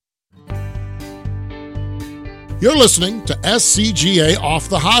You're listening to SCGA Off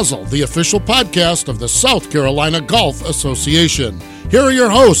the Hosel, the official podcast of the South Carolina Golf Association. Here are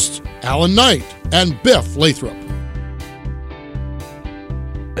your hosts, Alan Knight and Biff Lathrop.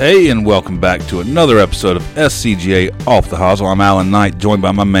 Hey, and welcome back to another episode of SCGA Off the Hosel. I'm Alan Knight, joined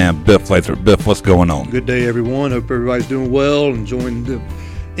by my man, Biff Lathrop. Biff, what's going on? Good day, everyone. Hope everybody's doing well, enjoying the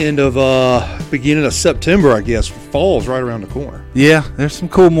end of beginning of September, I guess. Fall's right around the corner. Yeah, there's some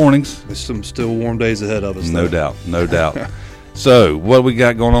cool mornings. There's some still warm days ahead of us. No doubt. So, what we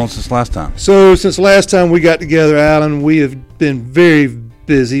got going on since last time? So, since last time we got together, Alan, we have been very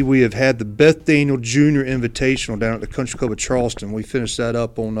busy. We have had the Beth Daniel Jr. Invitational down at the Country Club of Charleston. We finished that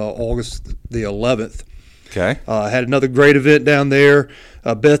up on August the 11th. Okay. Had another great event down there.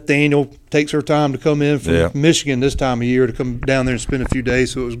 Beth Daniel takes her time to come in from Michigan this time of year to come down there and spend a few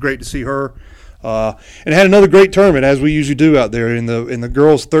days, so it was great to see her. And had another great tournament, as we usually do out there in the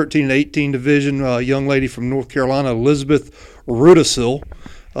girls 13 and 18 division. A young lady from North Carolina, Elizabeth Rudisil,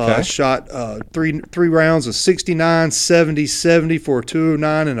 shot three rounds of 69, 70, 70 for a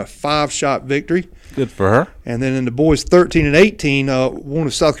 209 and a 5-shot victory. Good for her. And then in the boys 13 and 18, one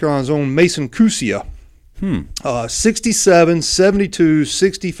of South Carolina's own, Mason Kusia. 67, 72,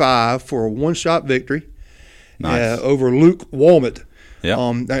 65 for a 1-shot victory. Nice. Over Luke Walmot.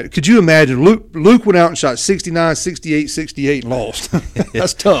 Yeah. Could you imagine? Luke went out and shot 69, 68, 68 and lost.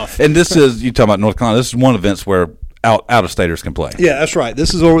 That's tough. And this is, you talking about North Carolina, this is one of events where out-of-staters can play. Yeah, that's right.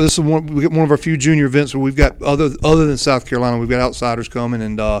 This is one of our few junior events where we've got, other than South Carolina, we've got outsiders coming,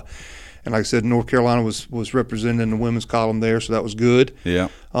 and like I said, North Carolina was represented in the women's column there, so that was good. Yeah.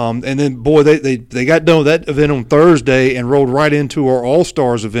 And then, boy, they got done with that event on Thursday and rolled right into our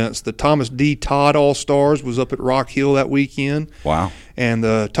All-Stars events. The Thomas D. Todd All-Stars was up at Rock Hill that weekend. Wow. And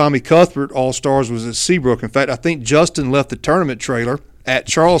the Tommy Cuthbert All-Stars was at Seabrook. In fact, I think Justin left the tournament trailer at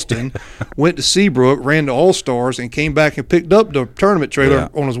Charleston, went to Seabrook, ran to All-Stars, and came back and picked up the tournament trailer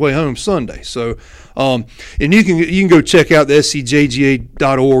on his way home Sunday. So, and you can go check out the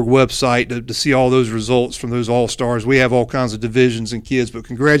scjga.org website to see all those results from those All-Stars. We have all kinds of divisions and kids, but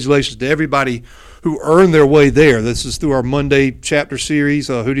congratulations to everybody who earned their way there. This is through our Monday chapter series,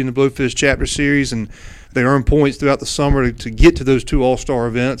 Hootie and the Blowfish chapter series, and they earn points throughout the summer to get to those two All-Star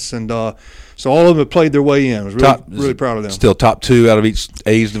events, and so all of them have played their way in. I was really proud of them. Still top 2 out of each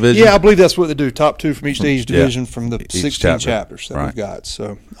age division? Yeah, I believe that's what they do, top 2 from each age division from the 16 chapters that we've got.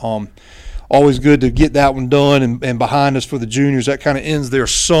 So always good to get that one done and behind us for the juniors. That kind of ends their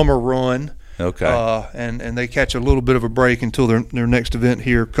summer run. Okay. And they catch a little bit of a break until their next event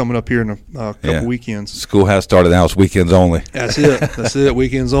here coming up here in a couple weekends. School has started now. It's weekends only. That's it.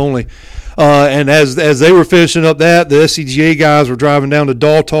 Weekends only. And as they were finishing up that, the SCGA guys were driving down to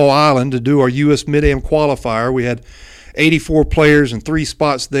Daltall Island to do our U.S. Mid-Am qualifier. We had 84 players and 3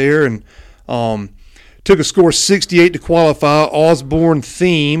 spots there, and took a score 68 to qualify. Osborne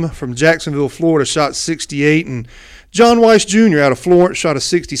Theme from Jacksonville, Florida, shot 68, and John Weiss Jr. out of Florence shot a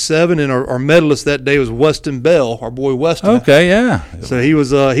 67, and our medalist that day was Weston Bell, our boy Weston. Okay, yeah. So he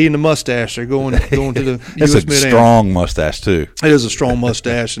was he and the mustache. They're going to the It's U.S. a Mid-Am. strong mustache too. It is a strong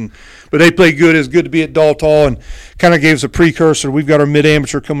mustache, but they played good. It was good to be at Daltall, and kind of gave us a precursor. We've got our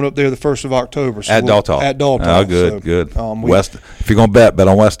mid-amateur coming up there the 1st of October. So at Daltall. At Daltall. Oh, good, so, good. Weston. If you're going to bet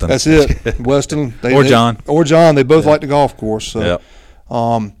on Weston. That's it. Weston. John. Or John. They both like the golf course. So. Yep.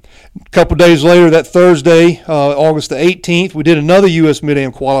 A couple days later, that Thursday, August the 18th, we did another U.S.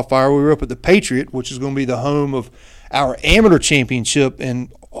 Mid-Am qualifier. We were up at the Patriot, which is going to be the home of our amateur championship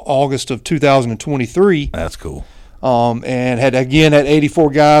in August of 2023. That's cool. And had 84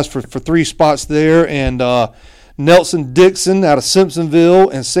 guys for 3 spots there. And Nelson Dixon out of Simpsonville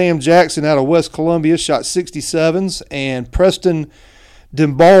and Sam Jackson out of West Columbia shot 67s. And Preston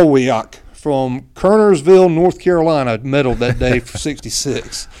Dimbalwiak from Kernersville, North Carolina, medaled that day for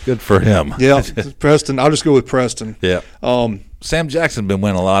 66. Good for him. Yeah, Preston. I'll just go with Preston. Yeah. Sam Jackson been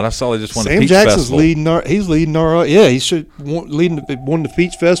winning a lot. I saw he just won the Sam Peach Jackson's Festival. He's leading our. He should won the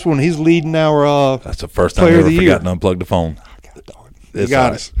Peach Festival, and he's leading our. That's the first time I've ever forgotten to unplug the phone. He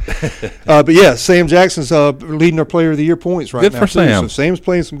got us. But yeah, Sam Jackson's leading our Player of the Year points right now. Good for Sam. So Sam's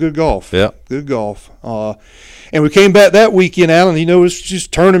playing some good golf. Yeah, good golf. And we came back that weekend, Alan. It's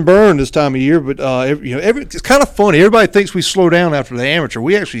just turn and burn this time of year. But it's kind of funny. Everybody thinks we slow down after the amateur.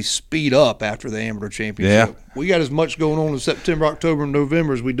 We actually speed up after the amateur championship. Yeah. We got as much going on in September, October, and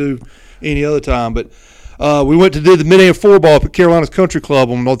November as we do any other time. But we went to do the Mid-Am 4-ball up at Carolina's Country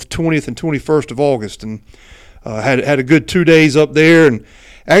Club on the 20th and 21st of August, and had a good 2 days up there, and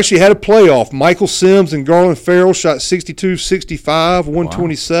actually had a playoff. Michael Sims and Garland Farrell shot 62, 65,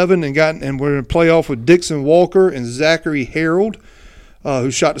 127, and we're in a playoff with Dixon Walker and Zachary Harold,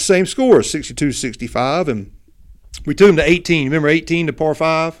 who shot the same score, 62, 65, and We took them to 18. Remember 18 to par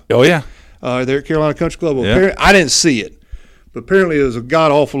 5? Oh, yeah. There at Carolina Country Club. Well, Yeah. I didn't see it. But apparently it was a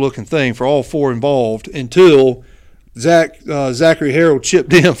god-awful looking thing for all four involved until Zachary Harold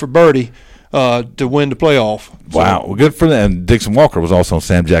chipped in for birdie to win the playoff. So, Wow. Well, good for them. And Dixon Walker was also on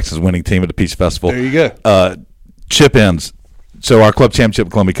Sam Jackson's winning team at the Peach Festival. there you go. Chip-ins. So our club championship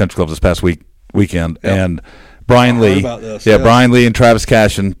at Columbia Country Club this past weekend. Yep. And Brian I heard Lee. about this, Yeah, yeah. Brian Lee and Travis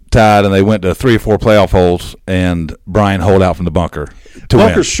Cashin tied, and they went to 3 or 4 playoff holes, and Brian holed out from the bunker to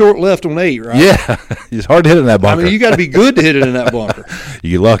Bunker's win. short left on 8, right? Yeah. It's hard to hit in that I bunker. mean, you got to be good to hit it in that bunker.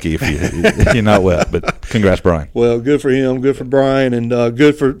 You're lucky if you're not wet, but congrats, Brian. Well, good for him, good for Brian, and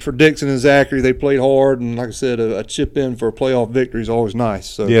good for Dixon and Zachary. They played hard, and like I said, a chip in for a playoff victory is always nice.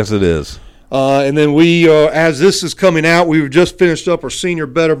 So. Yes, it is. And then we, as this is coming out, we've just finished up our senior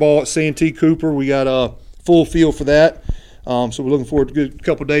better ball at Santee Cooper. We got a full field for that. So we're looking forward to a good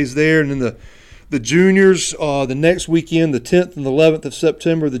couple of days there. And then the juniors, the next weekend, the 10th and the 11th of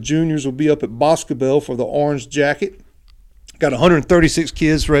September, the juniors will be up at Boscobel for the Orange Jacket. Got 136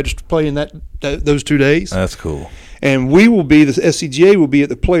 kids registered to play in those 2 days. That's cool. And we will be, the SCGA will be at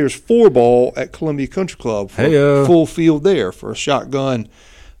the Players 4 Ball at Columbia Country Club for full field there for a shotgun.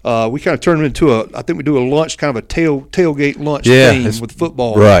 We kind of turn them into I think we do a lunch, kind of a tailgate lunch theme with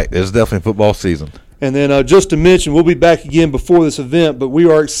football. Right. It's definitely football season. And then just to mention, we'll be back again before this event, but we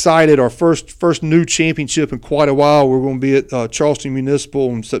are excited. Our first new championship in quite a while. We're going to be at Charleston Municipal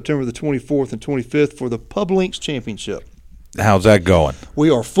on September the 24th and 25th for the Pub Links Championship. How's that going?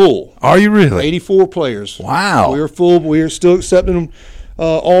 We are full. Are you really? 84 players. Wow. We are full, but we are still accepting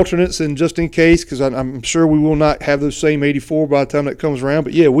alternates, and just in case, because I'm sure we will not have those same 84 by the time that comes around.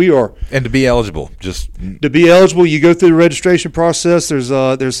 But yeah, we are. And to be eligible, to be eligible, you go through the registration process. There's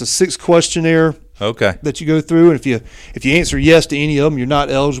a 6 questionnaire okay that you go through, and if you answer yes to any of them, you're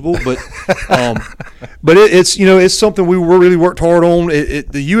not eligible. But but it's something we really worked hard on.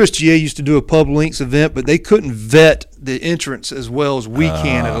 The USGA used to do a Pub Links event, but they couldn't vet the entrance as well as we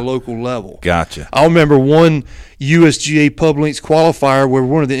can at a local level. Gotcha. I remember one USGA Pub Links qualifier where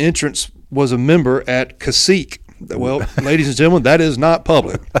one of the entrants was a member at Cacique. Well, ladies and gentlemen, that is not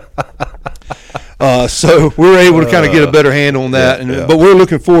public. So we were able to kind of get a better handle on that, but we're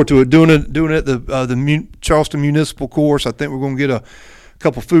looking forward to it. Doing it at the Charleston Municipal Course. I think we're going to get a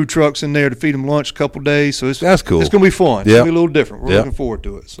couple food trucks in there to feed them lunch a couple days. So that's cool. It's going to be fun. It's going to be a little different. We're looking forward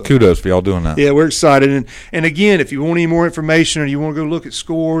to it. So. Kudos for y'all doing that. Yeah, we're excited. And again, if you want any more information or you want to go look at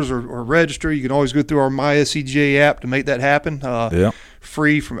scores or register, you can always go through our MySCGA app to make that happen.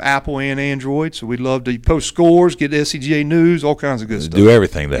 Free from Apple and Android. So we'd love to post scores, get SCGA news, all kinds of good stuff. Do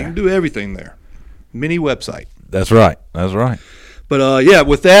everything there. You can do everything there. Mini website. That's right. That's right. But,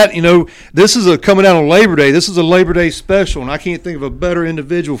 with that, this is coming out on Labor Day. This is a Labor Day special, and I can't think of a better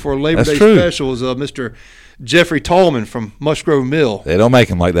individual for a Labor Day special as Mr. Jeffrey Tallman from Musgrove Mill. They don't make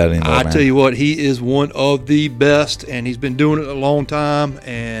him like that anymore, I tell you what, he is one of the best, and he's been doing it a long time,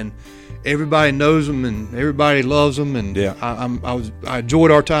 and everybody knows him, and everybody loves him, and I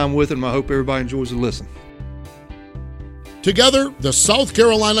enjoyed our time with him. I hope everybody enjoys the listen. Together, the South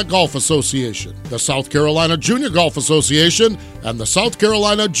Carolina Golf Association, the South Carolina Junior Golf Association, and the South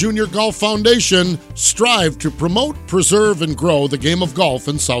Carolina Junior Golf Foundation strive to promote, preserve, and grow the game of golf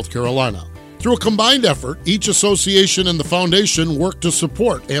in South Carolina. Through a combined effort, each association and the foundation work to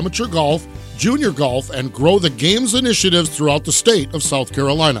support amateur golf, junior golf, and grow the game's initiatives throughout the state of South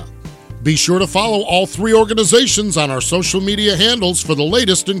Carolina. Be sure to follow all 3 organizations on our social media handles for the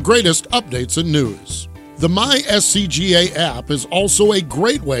latest and greatest updates and news. The MySCGA app is also a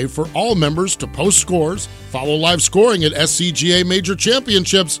great way for all members to post scores, follow live scoring at SCGA Major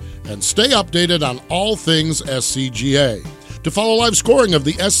Championships, and stay updated on all things SCGA. To follow live scoring of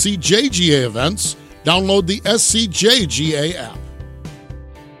the SCJGA events, download the SCJGA app.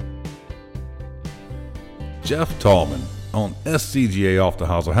 Jeff Tallman on SCGA Off the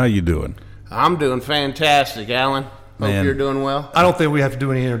Hosel. How you doing? I'm doing fantastic, Alan. Hope you're doing well. I don't think we have to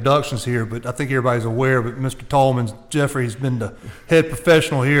do any introductions here, but I think everybody's aware. But Mr. Tallman, Jeffrey's been the head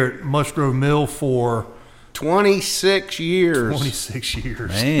professional here at Musgrove Mill for 26 years. 26 years.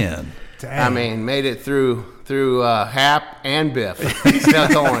 Man. Dang. I mean, made it through Hap and Biff.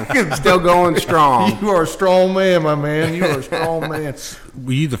 Still going strong. You are a strong man, my man. You are a strong man.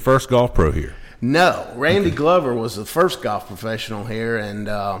 Were you the first golf pro here? No. Randy Glover was the first golf professional here, and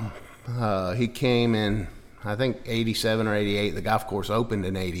he came in, I think, 87 or 88. The golf course opened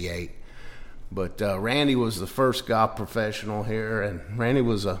in 88. But Randy was the first golf professional here, and Randy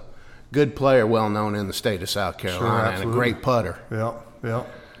was a good player, well known in the state of South Carolina, and a great putter. Yeah.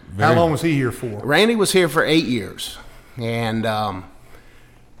 How long was he here for? Randy was here for 8 years. And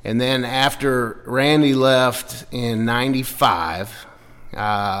And then after Randy left in 95,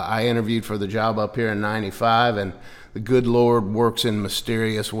 I interviewed for the job up here in 95, and the good Lord works in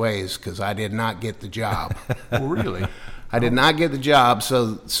mysterious ways because I did not get the job. Well, really? I did not get the job,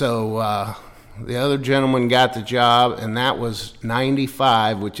 so the other gentleman got the job, and that was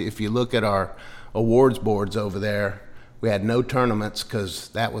 95, which if you look at our awards boards over there, we had no tournaments because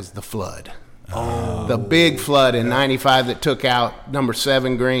that was the flood. Oh. The big flood in 95 that took out number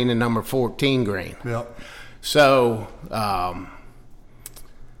 7 green and number 14 green. Yep. So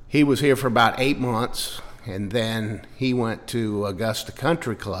he was here for about 8 months, and then he went to Augusta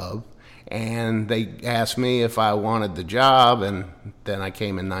Country Club, and they asked me if I wanted the job, and then I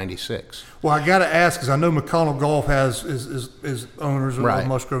came in 96. Well, I got to ask, because I know McConnell Golf is owners of Right.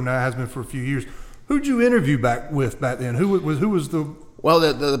 Musgrove now, has been for a few years. Who'd you interview back then? Who was the... Well,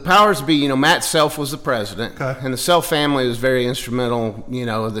 the powers be, Matt Self was the president, Okay. and the Self family was very instrumental,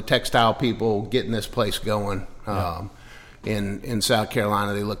 the textile people getting this place going. In South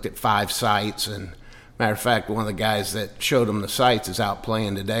Carolina, they looked at 5 sites, and matter of fact, one of the guys that showed them the sites is out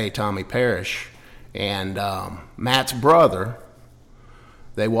playing today, Tommy Parrish, and Matt's brother.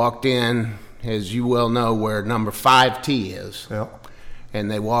 They walked in, as you well know, where number 5T is. Yep. And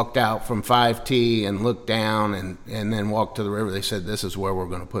they walked out from 5T and looked down and then walked to the river. They said, this is where we're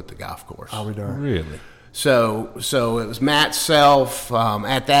going to put the golf course. I'll be darned. Really? So it was Matt Self.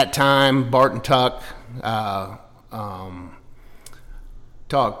 At that time, Barton Tuck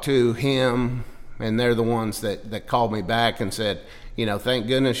talked to him, and they're the ones that called me back and said, thank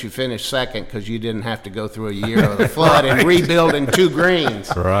goodness you finished second because you didn't have to go through a year of the flood and rebuilding 2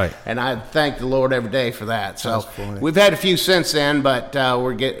 greens. Right. And I thank the Lord every day for that. So we've had a few since then, but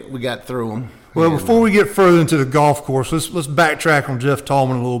we got through them. Well, before we get further into the golf course, let's backtrack on Jeff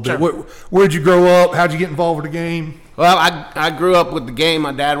Tallman a little bit. Sure. Where'd you grow up? How'd you get involved with the game? Well, I grew up with the game.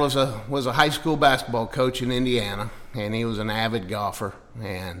 My dad was a high school basketball coach in Indiana, and he was an avid golfer.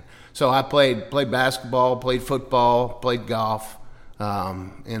 And so I played basketball, played football, played golf.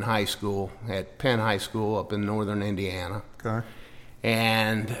 In high school at Penn High School up in northern Indiana. Okay.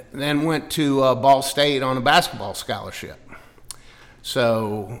 And then went to Ball State on a basketball scholarship.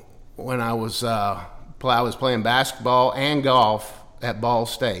 So when I was playing basketball and golf at Ball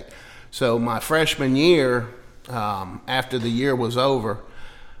State. So my freshman year, after the year was over,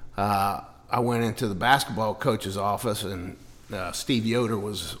 I went into the basketball coach's office, and Steve Yoder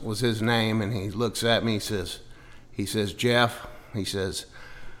was his name, and he looks at me, he says, Jeff, he says,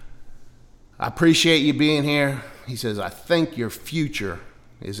 I appreciate you being here. He says, I think your future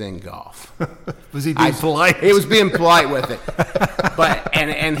is in golf. Was he being polite? He was being polite with it. But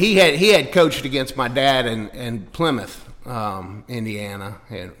and he had coached against my dad in Plymouth, Indiana,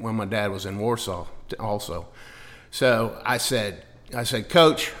 and when my dad was in Warsaw also. So I said,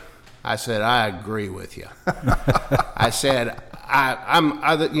 Coach, I said, I agree with you. I said,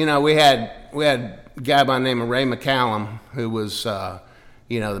 we had a guy by the name of Ray McCallum, who was, the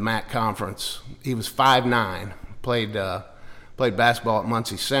MAC conference. He was 5'9", played basketball at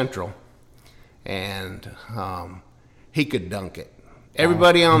Muncie Central, and he could dunk it.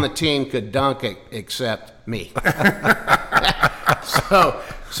 Everybody on the team could dunk it except me.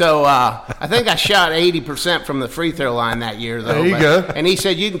 So I think I shot 80% from the free throw line that year, though. There you go. And he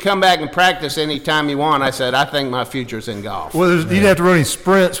said, you can come back and practice anytime you want. I said, I think my future's in golf. Well, you didn't have to run any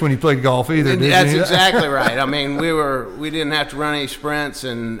sprints when you played golf either, did you? That's exactly right. I mean, we didn't have to run any sprints,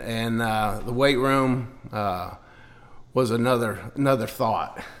 and the weight room was another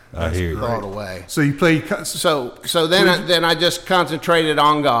thought. I hear you. Thought away. So you played. So then I just concentrated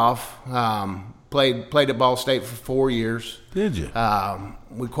on golf. Played at Ball State for 4 years. Did you?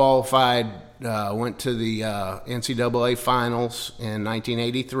 We qualified, went to the NCAA finals in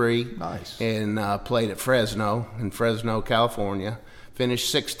 1983. Nice. And played at Fresno in Fresno, California.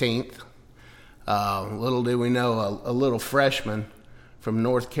 Finished 16th. Little did we know, a little freshman from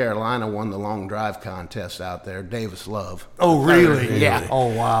North Carolina won the long drive contest out there, Davis Love. Oh, really? Yeah. Oh,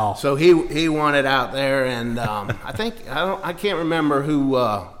 wow. So he won it out there, and I can't remember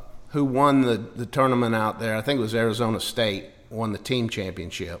who won the tournament out there. I think it was Arizona State won the team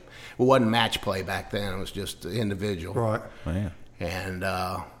championship. It wasn't match play back then; it was just individual. Right. Man. And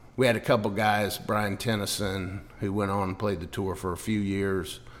we had a couple guys, Brian Tennyson, who went on and played the tour for a few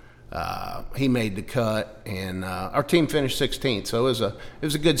years. He made the cut, and our team finished 16th. So it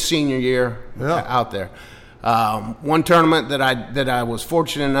was a good senior year out there. One tournament that I was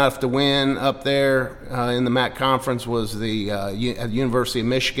fortunate enough to win up there in the MAC conference was the University of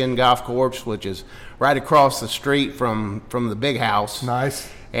Michigan Golf Course, which is right across the street from the big house. Nice.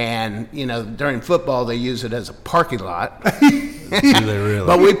 And during football they use it as a parking lot. they really?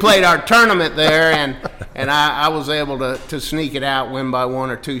 But we played our tournament there, and I was able to sneak it out, win by 1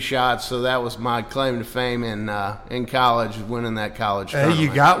 or 2 shots. So that was my claim to fame in college, winning that college tournament. Hey,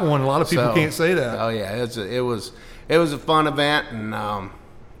 you got one. A lot of people can't say that. Oh yeah, it was a fun event, and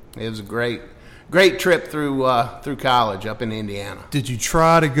it was a great trip through college up in Indiana. Did you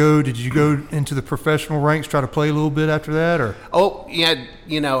go into the professional ranks, try to play a little bit after that, or? Oh yeah,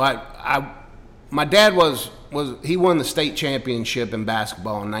 my dad he won the state championship in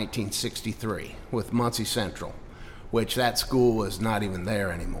basketball in 1963 with Muncie Central, which that school was not even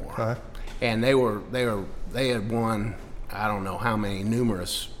there anymore. Okay. And they had won I don't know how many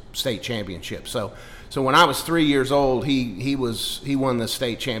numerous state championships. So when I was 3 years old, he won the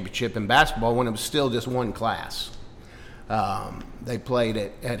state championship in basketball when it was still just one class. They played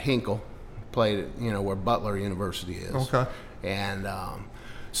at Hinkle, where Butler University is. Okay. And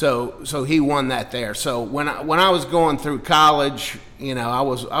so he won that there. So when I was going through college, I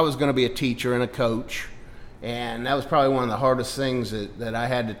was going to be a teacher and a coach, and that was probably one of the hardest things that I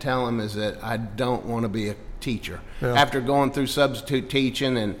had to tell him is that I don't want to be a teacher. Yeah. After going through substitute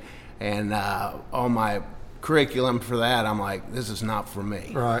teaching and all my curriculum for that, I'm like, this is not for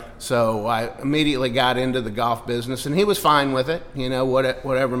me. Right. So I immediately got into the golf business, and he was fine with it.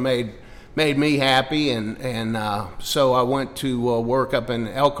 Whatever made me happy, and so I went to work up in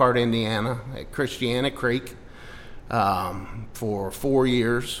Elkhart, Indiana, at Christiana Creek for 4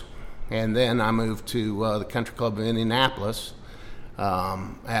 years, and then I moved to the Country Club of Indianapolis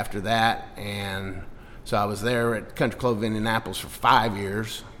after that, and so I was there at Country Club of Indianapolis for 5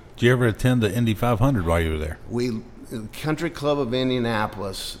 years. Did you ever attend the Indy 500 while you were there? The Country Club of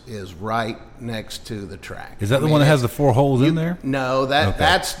Indianapolis is right next to the track. Is that the one that has the 4 holes in there? No,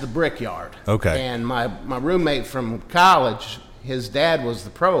 that's the Brickyard. Okay. And my roommate from college, his dad was the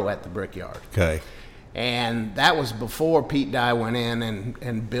pro at the Brickyard. Okay. And that was before Pete Dye went in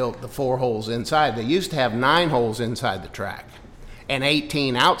and built the 4 holes inside. They used to have 9 holes inside the track and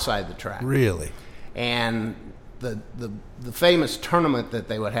 18 outside the track. Really? And the famous tournament that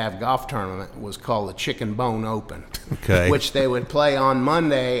they would have, golf tournament, was called the Chicken Bone Open. Okay. Which they would play on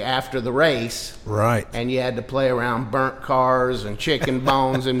Monday after the race. Right. And you had to play around burnt cars and chicken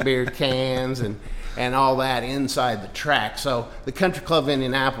bones and beer cans and all that inside the track. So the Country Club of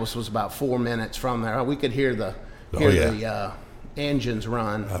Indianapolis was about 4 minutes from there. We could hear the engines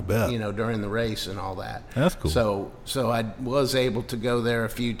run. I bet. During the race and all that. That's cool. So I was able to go there a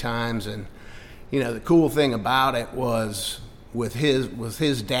few times, and the cool thing about it was with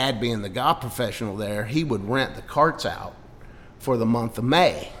his dad being the golf professional there, he would rent the carts out for the month of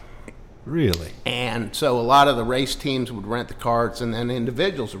May. Really? And so a lot of the race teams would rent the carts, and then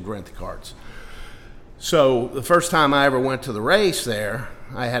individuals would rent the carts. So the first time I ever went to the race there,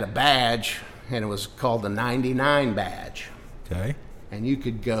 I had a badge, and it was called the 99 badge. Okay. And you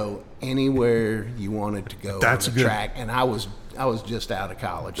could go anywhere you wanted to go on the track. And I was just out of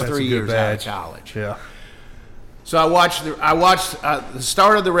college, 3 years out of college. Yeah. So I watched the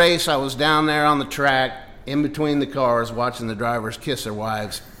start of the race. I was down there on the track in between the cars watching the drivers kiss their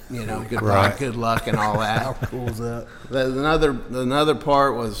wives, good luck and all that. How cool is that? Another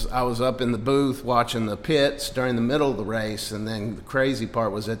part was I was up in the booth watching the pits during the middle of the race, and then the crazy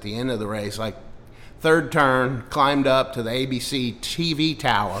part was at the end of the race, like third turn, climbed up to the ABC TV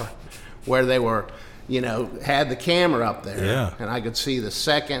tower where they were, had the camera up there. Yeah. And I could see the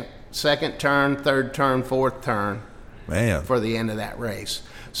second turn, third turn, fourth turn. Man. For the end of that race.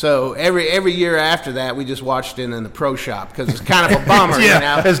 So every year after that, we just watched it in the pro shop because it's kind of a bummer.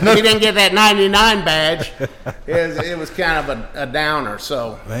 Yeah, we didn't get that 99 badge. It was kind of a downer.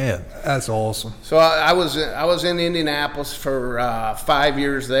 So man, that's awesome. So I was in Indianapolis for 5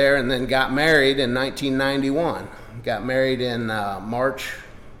 years there, and then got married in 1991. Got married in March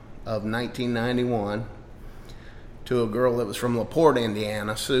of 1991 to a girl that was from LaPorte,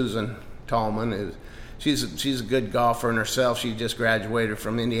 Indiana, Susan Tallman. She's a good golfer in herself. She just graduated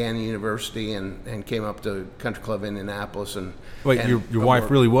from Indiana University and came up to Country Club Indianapolis. Wait, your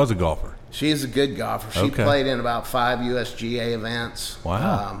wife really was a golfer? She's a good golfer. She played in about 5 USGA events.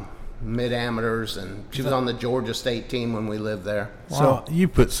 Wow. Mid-amateurs, and she was on the Georgia State team when we lived there. Wow. So you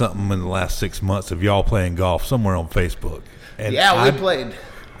put something in the last 6 months of y'all playing golf somewhere on Facebook. And we played.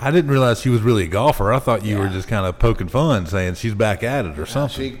 I didn't realize she was really a golfer. I thought you were just kind of poking fun, saying she's back at it or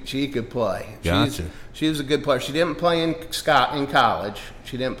something. She could play. Gotcha. She was a good player. She didn't play in college.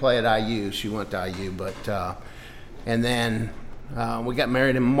 She didn't play at IU. She went to IU, but and then we got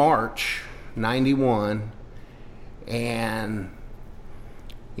married in March '91, and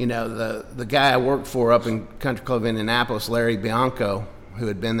the guy I worked for up in Country Club Indianapolis, Larry Bianco, who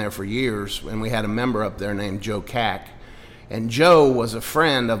had been there for years, and we had a member up there named Joe Cack. And Joe was a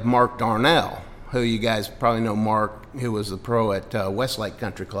friend of Mark Darnell, who you guys probably know Mark, who was the pro at Westlake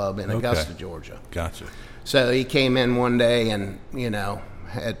Country Club in Augusta, Georgia. Gotcha. So he came in one day and,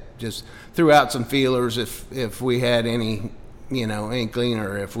 had just threw out some feelers if we had any, inkling,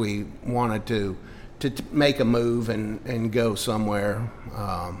 or if we wanted to make a move and go somewhere.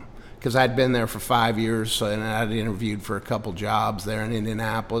 Because I'd been there for 5 years, and I'd interviewed for a couple jobs there in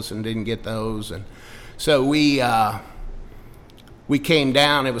Indianapolis and didn't get those. And so we came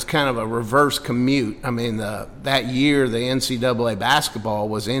down. It was kind of a reverse commute. I mean, that year the NCAA basketball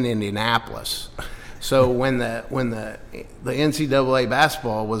was in Indianapolis. So when the NCAA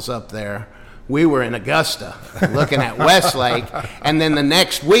basketball was up there, we were in Augusta looking at Westlake. And then the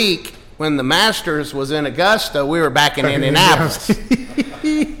next week, when the Masters was in Augusta, we were back in Indianapolis.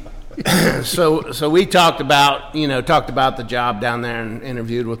 So we talked about the job down there and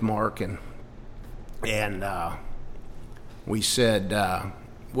interviewed with Mark, and we said,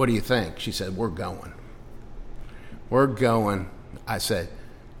 what do you think? She said, we're going. I said,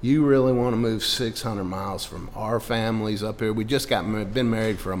 you really want to move 600 miles from our families up here? We just been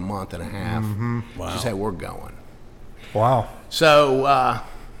married for a month and a half. Mm-hmm. Wow. She said, we're going. Wow. So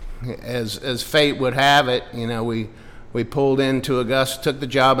as fate would have it, we pulled into Augusta, took the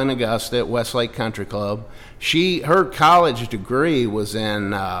job in Augusta at Westlake Country Club. Her college degree was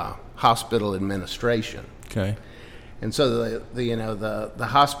in hospital administration. Okay. And so the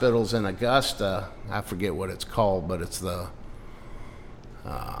hospitals in Augusta, I forget what it's called, but it's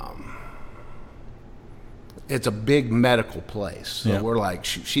it's a big medical place. So we're like,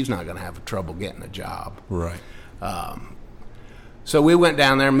 she's not going to have trouble getting a job. Right. So we went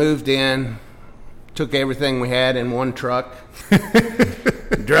down there, moved in, took everything we had in one truck,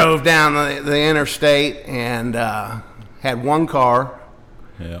 drove down the interstate, and had one car.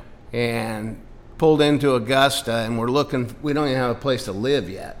 Yeah. And pulled into Augusta, and we're looking. We don't even have a place to live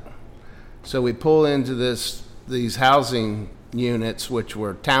yet. So we pull into these housing units, which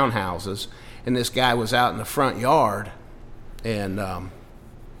were townhouses, and this guy was out in the front yard, and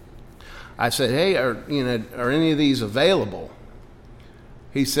I said, "Hey, are any of these available?"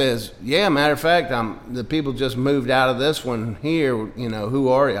 He says, "Yeah, matter of fact, the people just moved out of this one here. Who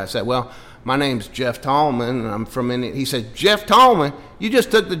are you?" I said, "Well, my name's Jeff Tallman, and I'm from Indiana." He said, "Jeff Tallman, you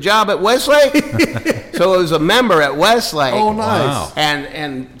just took the job at Westlake?" So it was a member at Westlake. Oh, nice. Wow.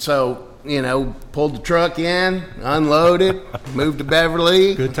 And so, pulled the truck in, unloaded, moved to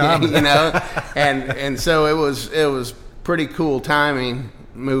Beverly. Good timing. And so it was pretty cool timing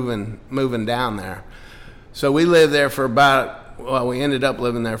moving down there. So we lived there for we ended up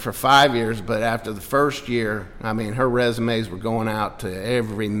living there for 5 years, but after the first year, I mean, her resumes were going out to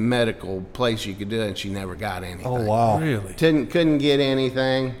every medical place you could do it, and she never got anything. Oh, wow. Really? Couldn't get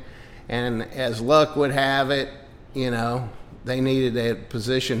anything, and as luck would have it, they needed a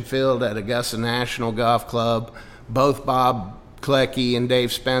position filled at Augusta National Golf Club. Both Bob Klecki and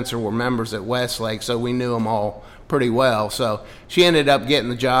Dave Spencer were members at Westlake, so we knew them all pretty well. So she ended up getting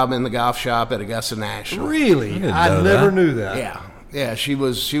the job in the golf shop at Augusta National. Really? I I didn't know never that. knew that. Yeah. She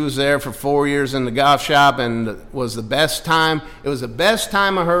was there for 4 years in the golf shop, and was the best time. It was the best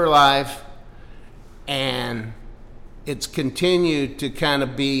time of her life, and it's continued to kind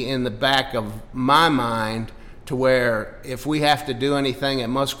of be in the back of my mind, to where if we have to do anything at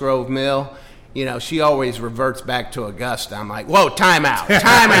Musgrove Mill, she always reverts back to Augusta. I'm like, whoa, time out. Right,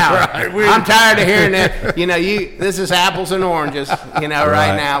 I'm tired of hearing that. This is apples and oranges,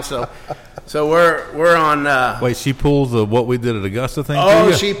 right now. So we're on. Wait, she pulls the what we did at Augusta thing?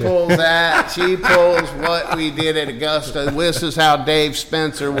 Oh, she pulls that. She pulls what we did at Augusta. This is how Dave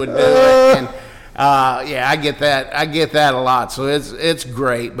Spencer would do it. And I get that. I get that a lot. So it's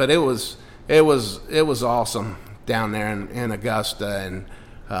great. But it was awesome down there in Augusta, and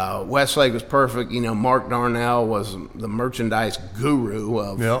Westlake was perfect. Mark Darnell was the merchandise guru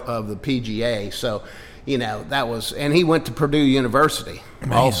of the PGA. So, that was, and he went to Purdue University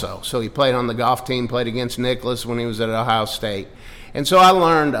also. So he played on the golf team, played against Nicklaus when he was at Ohio State. And so I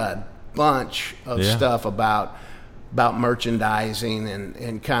learned a bunch of stuff about merchandising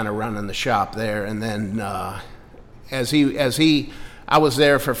and kind of running the shop there. And then I was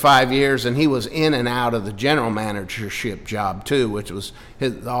there for 5 years, and he was in and out of the general managership job too, which was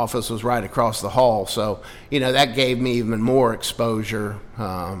the office was right across the hall. So, that gave me even more exposure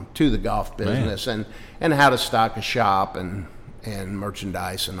to the golf business and how to stock a shop and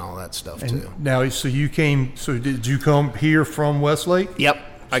merchandise and all that stuff too. Now, did you come here from Westlake? Yep.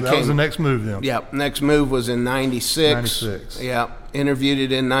 So that was the next move then? Yep. Next move was in 96. 96. Yep. Interviewed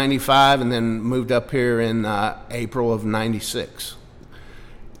it in 95, and then moved up here in April of 96.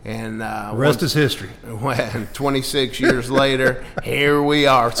 And the rest is history. When 26 years later, here we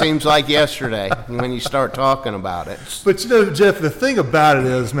are. Seems like yesterday when you start talking about it. But, Jeff, the thing about it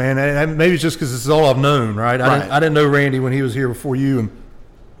is, man, and maybe it's just because this is all I've known, right? I didn't know Randy when he was here before you.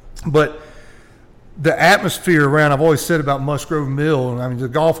 But the atmosphere around, I've always said about Musgrove Mill, and I mean, the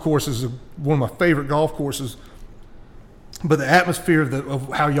golf course is one of my favorite golf courses. But the atmosphere of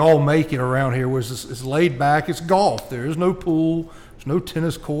how y'all make it around here was it's laid back. It's golf. There is no pool. There's no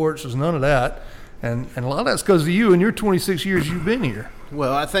tennis courts. There's none of that. And a lot of that's because of you and your 26 years you've been here.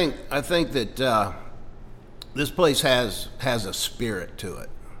 Well, I think that this place has a spirit to it.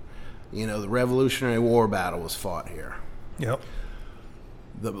 You know, the Revolutionary War battle was fought here. Yep.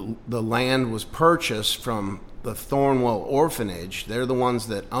 The land was purchased from the Thornwell Orphanage. They're the ones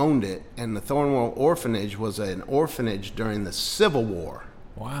that owned it, and the Thornwell Orphanage was an orphanage during the Civil War.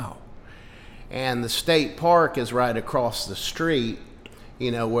 Wow. And the state park is right across the street,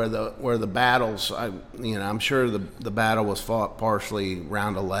 you know, where the battles, I'm sure the battle was fought partially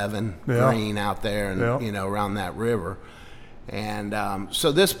around 11 Green out there and, you know, around that river. And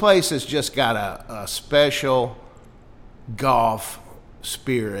so this place has just got a special golf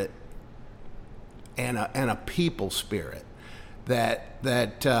spirit and a people spirit that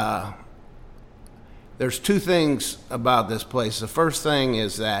there's two things about this place. The first thing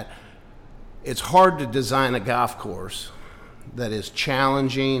is that it's hard to design a golf course that is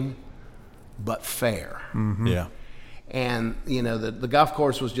challenging but fair. Mm-hmm. Yeah. And, you know, the golf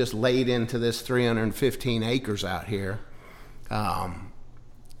course was just laid into this 315 acres out here. And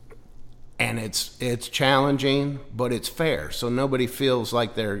it's challenging, but it's fair. So nobody feels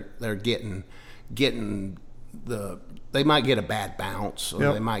like they're getting they might get a bad bounce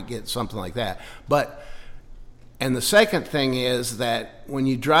or they might get something like that. And the second thing is that when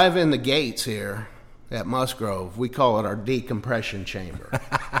you drive in the gates here at Musgrove, we call it our decompression chamber.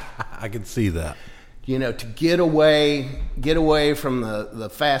 I can see that. You know, to get away from the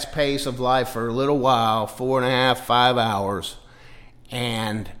fast pace of life for a little while, 4.5, 5 hours,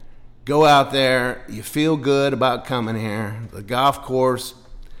 and go out there. You feel good about coming here. The golf course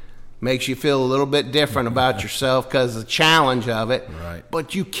makes you feel a little bit different about yourself because of the challenge of it. Right.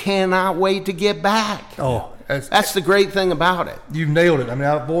 But you cannot wait to get back. Oh, that's the great thing about it. You've nailed it. I mean,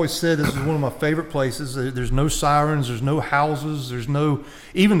 I've always said this is one of my favorite places. There's no sirens. There's no houses. There's no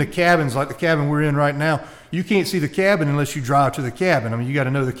 – even the cabins, like the cabin we're in right now, you can't see the cabin unless you drive to the cabin. I mean, you got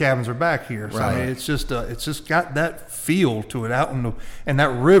to know the cabins are back here. So, right. I mean, it's just got that feel to it out in the – and that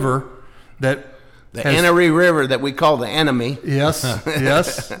river that – the Enoree River that we call the enemy. Yes,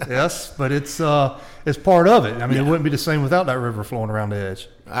 yes. But it's part of it. I mean, it wouldn't be the same without that river flowing around the edge.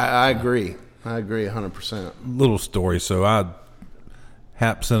 I agree. I agree 100%. Little story. So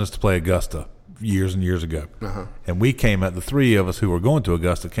Hap sent us to play Augusta years and years ago. Uh-huh. And we came out, the three of us who were going to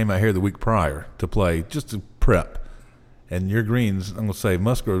Augusta came out here the week prior to play, just to prep. And your greens, I'm going to say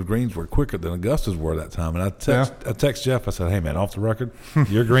Musgrove greens were quicker than Augusta's were that time. And I text Jeff, I said, hey, man, off the record,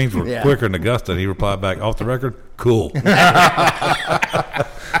 your greens were quicker than Augusta. And he replied back, off the record, cool.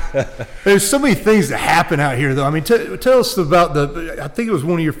 There's so many things that happen out here, though. I mean, tell us about I think it was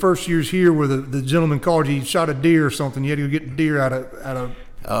one of your first years here where the gentleman called you, shot a deer or something. You had to go get the deer out of.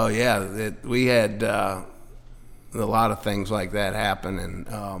 Oh, yeah. We had a lot of things like that happen.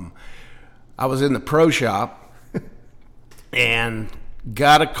 And I was in the pro shop. And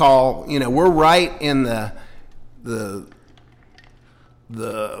got a call. You know, we're right in the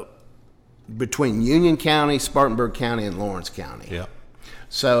between Union County, Spartanburg County, and Lawrence County. Yeah.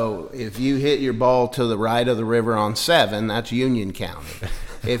 So if you hit your ball to the right of the river on 7, that's Union County.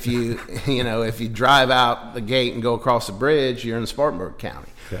 If you drive out the gate and go across the bridge, you're in Spartanburg County.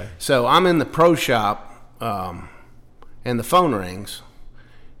 Okay. So I'm in the pro shop, and the phone rings,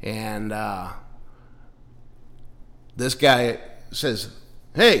 and this guy says,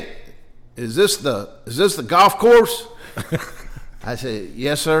 "Hey, is this the golf course?" I said,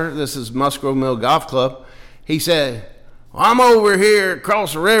 "Yes, sir. This is Musgrove Mill Golf Club." He said, well, "I'm over here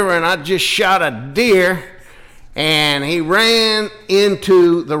across the river, and I just shot a deer, and he ran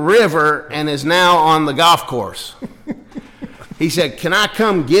into the river and is now on the golf course." He said, "Can I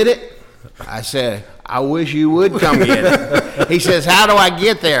come get it?" I said, "I wish you would come get it." He says, "How do I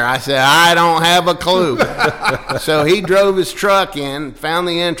get there?" I said, "I don't have a clue." So he drove his truck in, found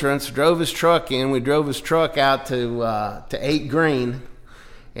the entrance, drove his truck in. We drove his truck out to 8 Green,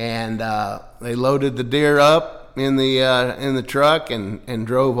 and they loaded the deer up in the truck and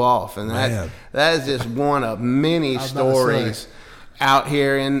drove off. And that is just one of many stories out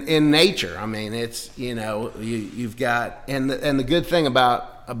here in nature. I mean, it's, you know, you've got, and the good thing about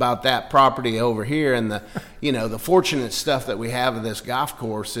about that property over here, and the fortunate stuff that we have of this golf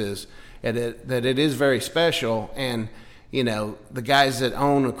course is that it is very special. And the guys that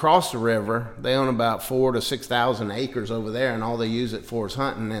own across the river, they own about 4,000 to 6,000 acres over there, and all they use it for is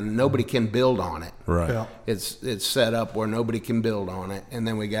hunting, and nobody can build on it. Right. Yeah. It's set up where nobody can build on it. And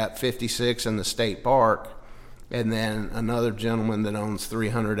then we got 56 in the state park, and then another gentleman that owns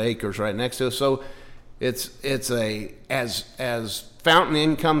 300 acres right next to us. So it's as Fountain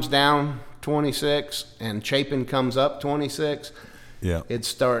Inn comes down 26 and Chapin comes up 26, Yeah. it's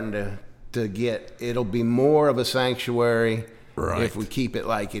starting to it'll be more of a sanctuary if we keep it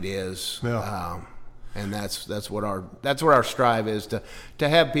like it is. Yeah. And that's what our strive is, to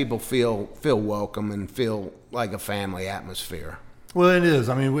have people feel welcome and feel like a family atmosphere. Well, it is.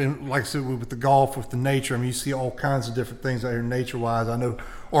 I mean, like I said, with the golf, with the nature, I mean, you see all kinds of different things out here nature-wise. I know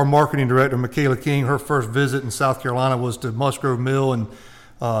our marketing director, Michaela King, her first visit in South Carolina was to Musgrove Mill, and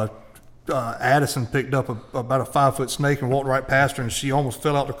Addison picked up about a 5-foot snake and walked right past her, and she almost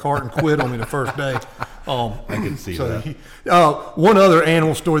fell out the cart and quit on me the first day. I can see that. One other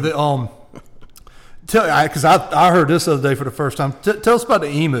animal story that because I heard this the other day for the first time. Tell us about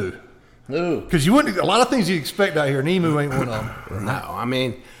the emu. Because you wouldn't, a lot of things you expect out here, and emu ain't one of them. No, I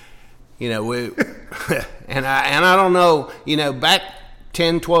mean, we and I don't know, back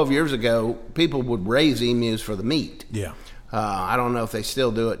 10, 12 years ago, people would raise emus for the meat. Yeah. I don't know if they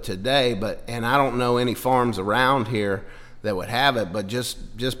still do it today, and I don't know any farms around here that would have it, but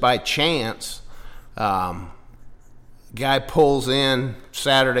just by chance, guy pulls in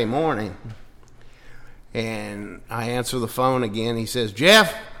Saturday morning, and I answer the phone again. He says,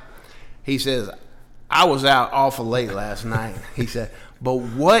 Jeff, he says, I was out awful late last night. He said, but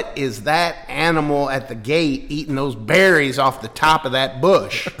what is that animal at the gate eating those berries off the top of that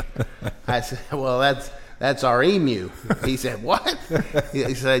bush? I said, well, that's our emu. He said, what?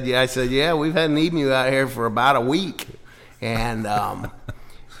 He said, yeah. I said, yeah, we've had an emu out here for about a week. And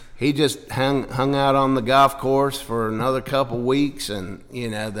he just hung out on the golf course for another couple weeks. And,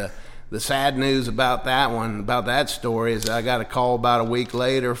 the sad news about that story is I got a call about a week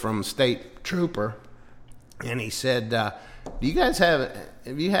later from a state trooper. And he said, do you guys have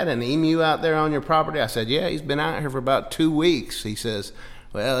you had an emu out there on your property? I said, yeah, he's been out here for about 2 weeks. He says,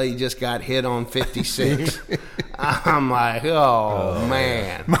 well, he just got hit on 56. I'm like, oh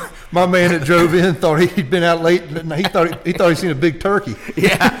man. My man that drove in thought he'd been out late. He thought he'd seen a big turkey.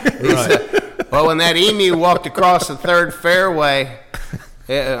 Yeah. He said, well, when that emu walked across the third fairway,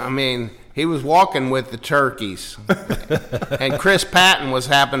 he was walking with the turkeys. And Chris Patton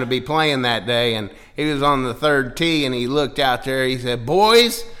happened to be playing that day, and he was on the third tee, and he looked out there. He said,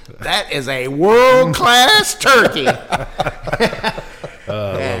 boys, that is a world-class turkey. I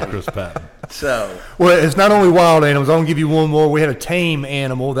love Chris Patton. Well, it's not only wild animals. I'm going to give you one more. We had a tame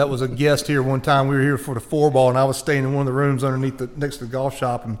animal that was a guest here one time. We were here for the 4-ball, and I was staying in one of the rooms next to the golf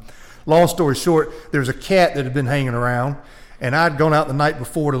shop. And long story short, there was a cat that had been hanging around, and I'd gone out the night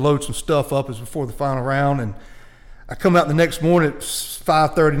before to load some stuff up. It was before the final round, and I come out the next morning at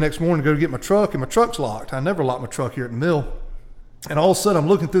 5:30 next morning to go to get my truck, and my truck's locked. I never lock my truck here at the mill. And all of a sudden, I'm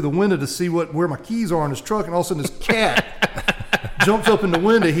looking through the window to see where my keys are on this truck, and all of a sudden, this cat jumps up in the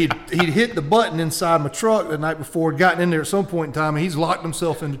window. He'd hit the button inside my truck the night before, gotten in there at some point in time, and he's locked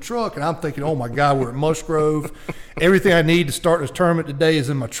himself in the truck. And I'm thinking, oh my God, we're at Musgrove. Everything I need to start this tournament today is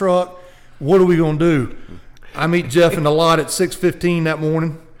in my truck. What are we going to do? I meet Jeff in the lot at 6:15 that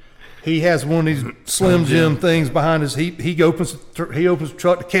morning. He has one of these Slim Jim things behind his. He opens the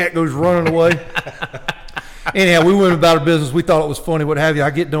truck. The cat goes running away. Anyhow, we went about our business. We thought it was funny, what have you. I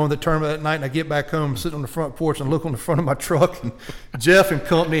get done with the tournament that night, and I get back home, sit on the front porch, and look on the front of my truck. And Jeff and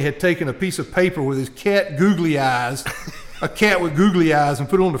company had taken a piece of paper with his cat googly eyes, a cat with googly eyes, and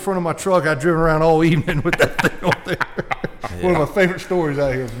put it on the front of my truck. I'd driven around all evening with that thing on there. Yeah. One of my favorite stories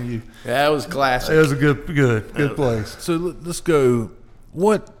out here from you. That was classic. It was a good place. So let's go.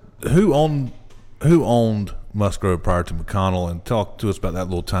 Who owned Musgrove prior to McConnell, and talk to us about that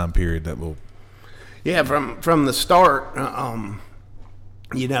little time period, that little. Yeah, from the start,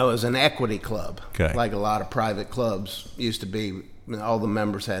 as an equity club, okay. Like a lot of private clubs used to be. All the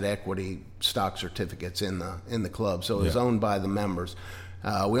members had equity stock certificates in the club, so it was owned by the members.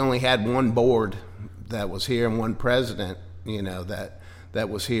 We only had one board that was here and one president, that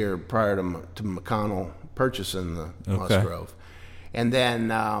was here prior to McConnell purchasing the Musgrove, and then.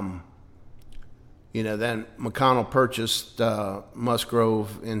 Then McConnell purchased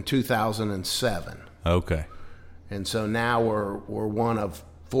Musgrove in 2007. Okay. And so now we're one of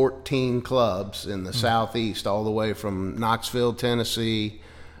 14 clubs in the Southeast, all the way from Knoxville, Tennessee.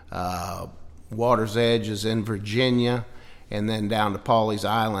 Water's Edge is in Virginia. and then down to Pawleys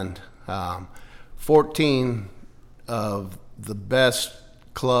Island. 14 of the best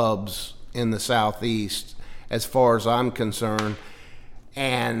clubs in the Southeast, as far as I'm concerned,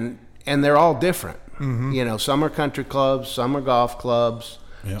 and they're all different. Mm-hmm. Some are country clubs, some are golf clubs.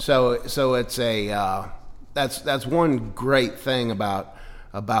 Yep. So it's that's one great thing about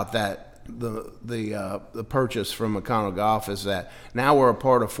that the purchase from McConnell Golf is that now we're a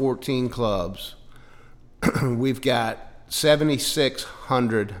part of 14 clubs. We've got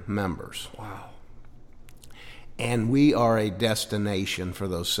 7,600 members. Wow. And we are a destination for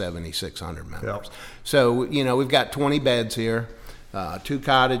those 7,600 members. Yep. So, we've got 20 beds here, 2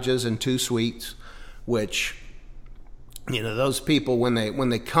 cottages and 2 suites, which, those people, when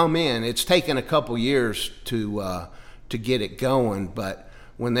they come in, it's taken a couple years to get it going, but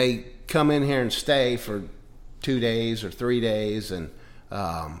when they come in here and stay for 2 days or 3 days, and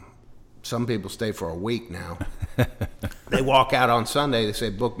some people stay for a week now, they walk out on Sunday, they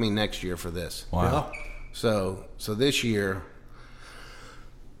say, book me next year for this. Wow. So this year,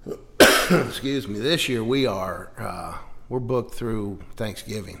 excuse me, this year we're booked through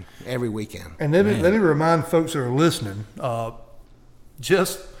Thanksgiving every weekend. And let me remind folks that are listening,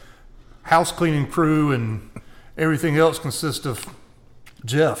 just house cleaning crew and everything else consists of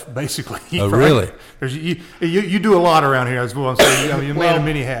Jeff, basically. Oh, right? Really? You do a lot around here, as well. So you're a man of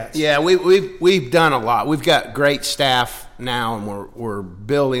many hats. Yeah, we've done a lot. We've got great staff now, and we're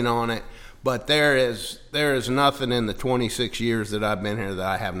building on it. But there is nothing in the 26 years that I've been here that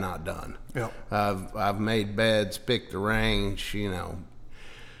I have not done. Yep. I've made beds, picked the range,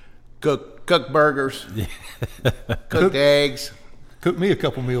 cooked burgers, cooked eggs. Cooked me a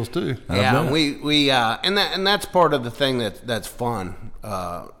couple meals too. Yeah, we and that's part of the thing that's fun.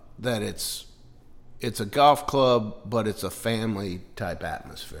 That it's a golf club, but it's a family type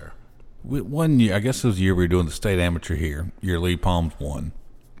atmosphere. One year, I guess it was the year we were doing the state amateur here. Year Lee Palms won.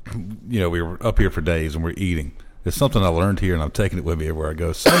 We were up here for days and we're eating. It's something I learned here, and I'm taking it with me everywhere I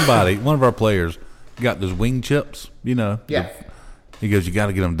go. One of our players, got those wing chips. Yeah. He goes, you got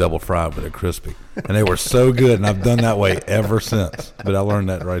to get them double fried, but they're crispy, and they were so good. And I've done that way ever since. But I learned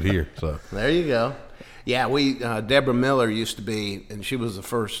that right here. So there you go. Yeah, we Deborah Miller used to be, and she was the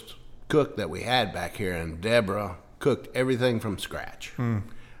first cook that we had back here. And Deborah cooked everything from scratch.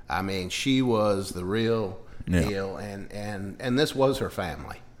 I mean, she was the real deal, and this was her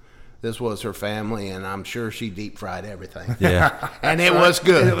family. This was her family, and I'm sure she deep fried everything. Yeah, and it was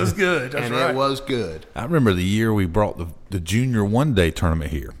good. It was good. That's right. It was good. I remember the year we brought the junior one-day tournament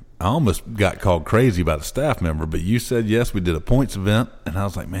here. I almost got called crazy by the staff member, but you said yes. We did a points event, and I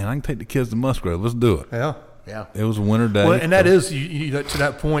was like, man, I can take the kids to Musgrove. Let's do it. Yeah. It was a winter day. Well, and that is to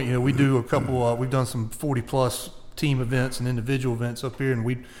that point. We do a couple. We've done some 40+ team events and individual events up here, and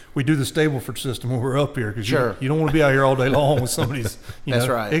we do the Stableford system when we're up here, because you don't want to be out here all day long with somebody's. That's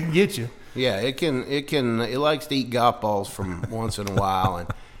right. It can get you. Yeah, it likes to eat golf balls from once in a while, and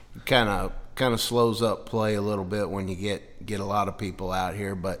kind of slows up play a little bit when you get a lot of people out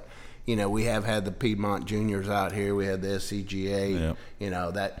here. But we have had the Piedmont Juniors out here. We had the SCGA.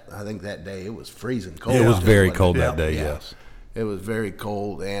 Yep. That I think that day it was freezing cold. It was very cold that day. Yeah. Yes, it was very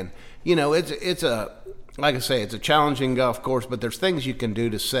cold, and it's a like I say, it's a challenging golf course, but there's things you can do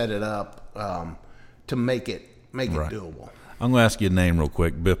to set it up to make it doable. I'm going to ask you a name real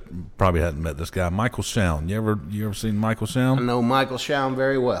quick. Biff probably hadn't met this guy, Michael Schown. You ever seen Michael Schown? I know Michael Schown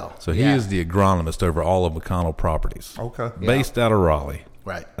very well. So he is the agronomist over all of McConnell Properties. Okay. Based out of Raleigh.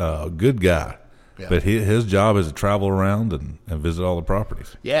 Right. Good guy. Yeah. But his job is to travel around and visit all the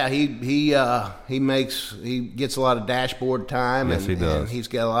properties. Yeah, he gets a lot of dashboard time. Yes, and, he does. And he's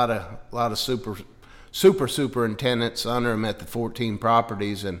got a lot of superintendents under him at the 14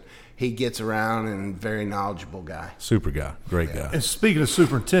 properties, and he gets around, and very knowledgeable guy. Super guy, great guy. And speaking of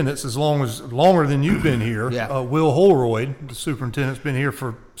superintendents, longer than you've been here, Will Holroyd, the superintendent's been here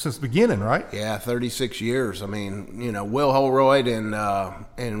since the beginning, right? Yeah, 36 years. I mean, Will Holroyd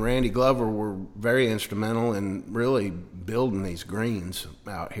and Randy Glover were very instrumental in really building these greens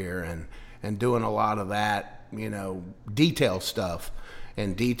out here and doing a lot of that, detail stuff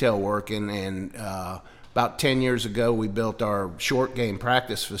and detail work. And about 10 years ago, we built our short game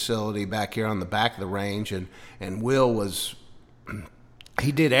practice facility back here on the back of the range, and Will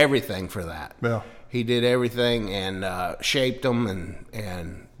he did everything for that. Yeah. He did everything and shaped them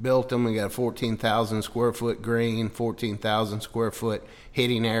and built them. We got a 14,000 square foot green, 14,000 square foot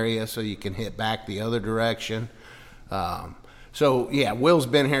hitting area, so you can hit back the other direction. So yeah, Will's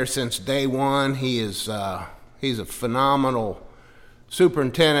been here since day one. He's a phenomenal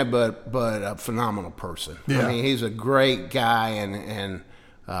superintendent, but a phenomenal person. Yeah. I mean, he's a great guy, and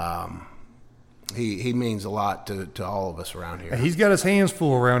he means a lot to all of us around here. He's got his hands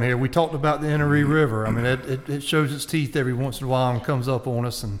full around here. We talked about the Inner River. I mean, it shows its teeth every once in a while and comes up on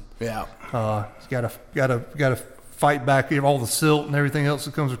us. And yeah, he's got to fight back all the silt and everything else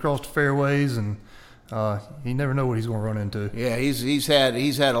that comes across the fairways, and you never know what he's going to run into. Yeah, he's had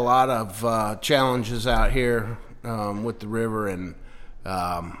a lot of challenges out here with the river, and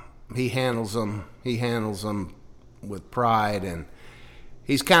he handles them with pride, and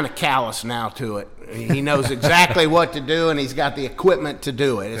he's kind of callous now to it. He knows exactly what to do, and he's got the equipment to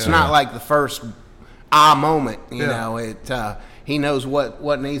do it. It's not like the first moment, you know. He knows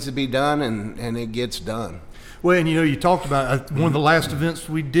what needs to be done, and it gets done. Well, and you talked about one of the last events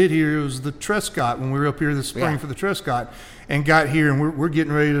we did here was the Trescott, when we were up here this spring for the Trescott, and got here, and we're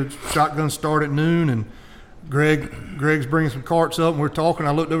getting ready to shotgun start at noon, and Greg's bringing some carts up, and we're talking.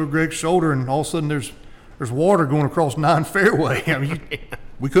 I looked over Greg's shoulder, and all of a sudden there's water going across 9 fairway. I mean,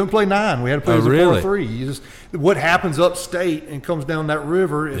 we couldn't play 9. We had to play as a par 3. What happens upstate and comes down that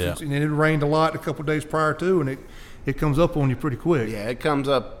river, and it rained a lot a couple of days prior to, and it comes up on you pretty quick. Yeah, it comes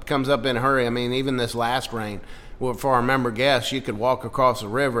up in a hurry. I mean, even this last rain, for our member guests, you could walk across the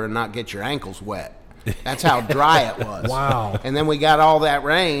river and not get your ankles wet. That's how dry it was. Wow. And then we got all that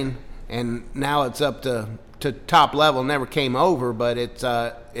rain, and now it's up to top level. Never came over, but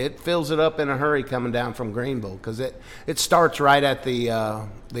it fills it up in a hurry coming down from Greenville, because it starts right at the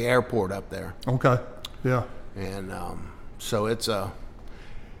airport up there. Okay. Yeah. And so it's a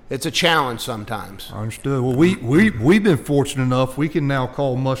challenge sometimes. I understood. Well, we've been fortunate enough. We can now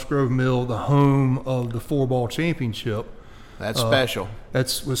call Musgrove Mill the home of the 4-ball championship. That's special.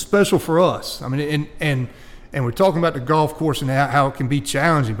 Was special for us. I mean, and we're talking about the golf course and how it can be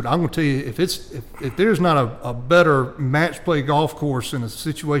challenging. But I'm going to tell you, if there's not a better match play golf course in a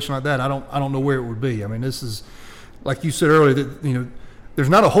situation like that, I don't know where it would be. I mean, this is, like you said earlier, that there's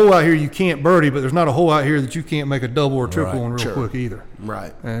not a hole out here you can't birdie, but there's not a hole out here that you can't make a double or triple on real quick either.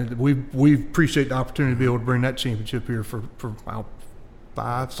 Right. And we appreciate the opportunity to be able to bring that championship here for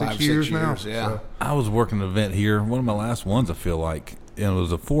 5-6 years now. Yeah. So. I was working an event here, one of my last ones, I feel like, and it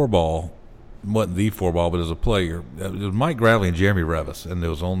was a 4-ball. Wasn't the 4-ball, but as a player, it was Mike Bradley and Jeremy Revis, and it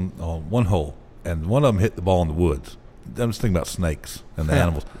was on one hole, and one of them hit the ball in the woods. I'm just thinking about snakes and the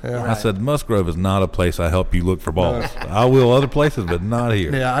animals. Yeah. I said, Musgrove is not a place I help you look for balls. I will other places, but not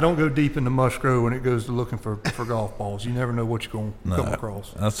here. Yeah, I don't go deep into Musgrove when it goes to looking for golf balls. You never know what you're going to come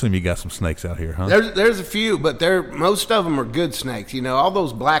across. I assume you got some snakes out here, huh? There's a few, but most of them are good snakes. All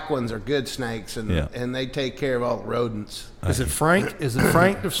those black ones are good snakes, and they take care of all the rodents. Is it Frank?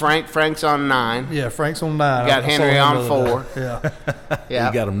 Frank's on 9. Yeah, Frank's on 9. You got Henry on 4. Yeah.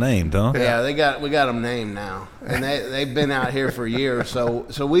 You got them named, huh? Yeah, we got them named now, and they've been out here for years.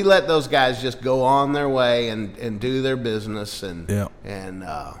 So we let those guys just go on their way and do their business, and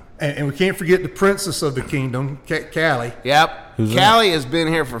we can't forget the princess of the kingdom, Callie. Yep, Callie has been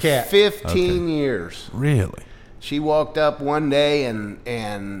here for 15 years. Really? She walked up one day,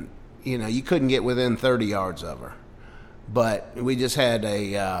 and you couldn't get within 30 yards of her. But we just had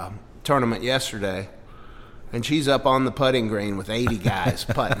a tournament yesterday, and she's up on the putting green with 80 guys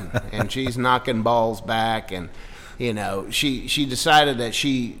putting, and she's knocking balls back, and she decided that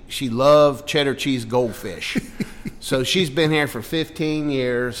she loved cheddar cheese goldfish. So she's been here for 15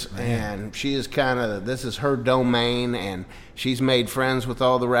 years, and she is this is her domain, and she's made friends with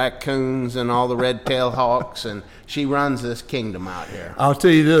all the raccoons and all the red-tailed hawks, and she runs this kingdom out here. I'll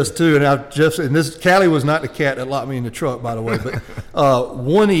tell you this, too, Callie was not the cat that locked me in the truck, by the way, but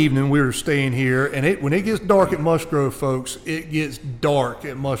one evening we were staying here, and when it gets dark at Musgrove, folks, it gets dark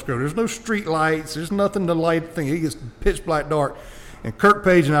at Musgrove. There's no street lights. There's nothing to light the thing. It gets pitch black dark. And Kirk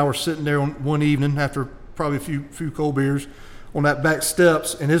Page and I were sitting there one evening after probably a few cold beers on that back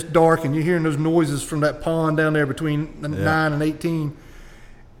steps, and it's dark, and you're hearing those noises from that pond down there between 9 and 18.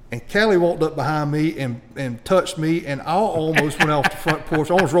 And Callie walked up behind me and touched me, and I almost went off the front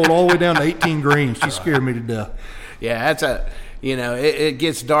porch. I almost rolled all the way down to 18 green. She scared me to death. Yeah, that's it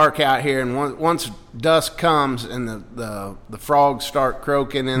gets dark out here, and once dusk comes and the frogs start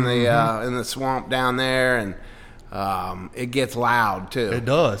croaking in the swamp down there, and it gets loud too. It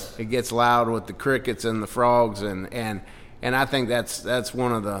does. It gets loud with the crickets and the frogs, and I think that's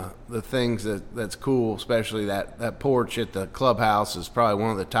one of the things that's cool, especially that porch at the clubhouse is probably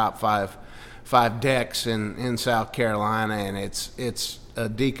one of the top five decks in South Carolina, and it's a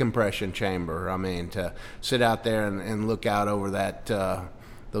decompression chamber. I mean, to sit out there and look out over that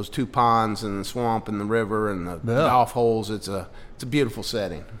those two ponds and the swamp and the river and the golf holes, it's a beautiful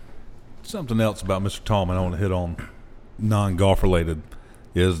setting. Something else about Mr. Tallman I want to hit on, non-golf related,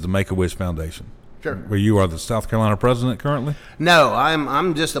 is the Make-A-Wish Foundation. Sure. Where you are the South Carolina president currently? No,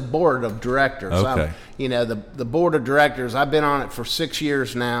 I'm just a board of directors. Okay. The board of directors, I've been on it for 6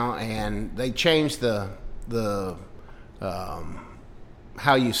 years now, and they changed the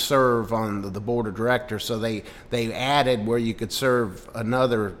how you serve on the board of directors. So they added where you could serve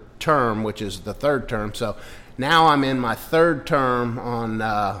another term, which is the third term. So now I'm in my third term on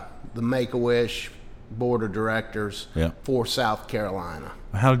the Make-A-Wish board of directors for South Carolina.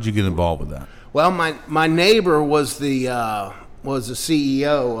 How did you get involved with that? Well, my neighbor was the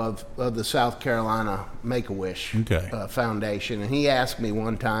CEO of the South Carolina Make-A-Wish Foundation, and he asked me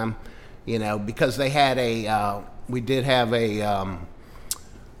one time, because they had we did have a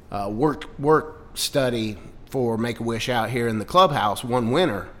work study for Make-A-Wish out here in the clubhouse one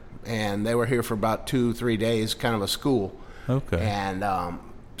winter, and they were here for about 2-3 days, kind of a school. Okay. And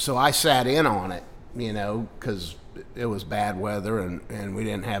so I sat in on it, because it was bad weather and we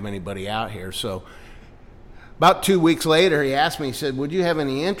didn't have anybody out here. So about 2 weeks later, he asked me, he said, would you have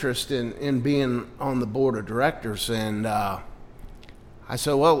any interest in being on the board of directors? And I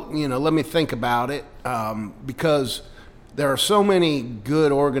said, well, let me think about it, because there are so many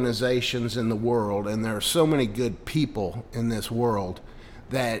good organizations in the world, and there are so many good people in this world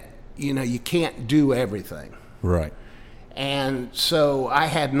that, you can't do everything. Right. And so I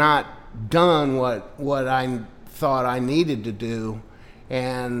had not done what I thought I needed to do.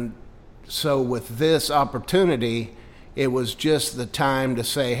 And so with this opportunity, it was just the time to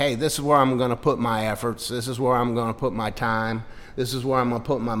say, hey, this is where I'm going to put my efforts. This is where I'm going to put my time. This is where I'm going to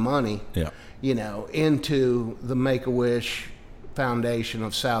put my money, into the Make-A-Wish Foundation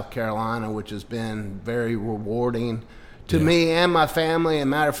of South Carolina, which has been very rewarding to me and my family. As a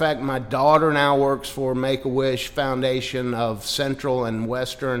matter of fact, my daughter now works for Make-A-Wish Foundation of Central and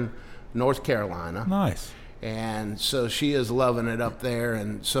Western North Carolina. Nice. And so she is loving it up there.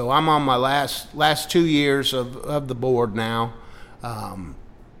 And so I'm on my last 2 years of the board now.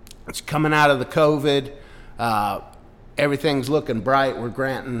 It's coming out of the COVID. Everything's looking bright. We're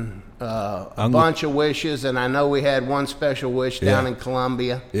granting a bunch of wishes, and I know we had one special wish down in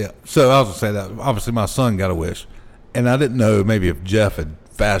Columbia. Yeah. So I was going to say that. Obviously, my son got a wish, and I didn't know maybe if Jeff had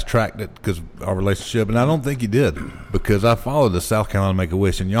fast-tracked it because of our relationship, and I don't think he did, because I followed the South Carolina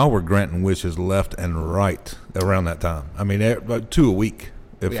Make-A-Wish, and y'all were granting wishes left and right around that time. I mean, about 2 a week,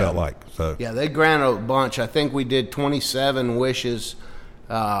 it felt like. So yeah, they granted a bunch. I think we did 27 wishes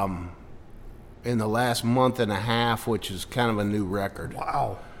in the last month and a half, which is kind of a new record.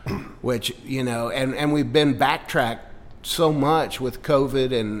 Wow. Which, and we've been backtracked so much with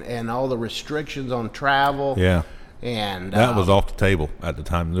COVID and all the restrictions on travel. Yeah. And that was off the table at the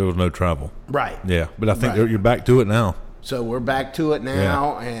time. There was no travel. Right. Yeah, but I think you're back to it now. So we're back to it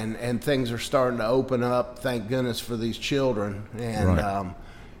now, and things are starting to open up. Thank goodness for these children. And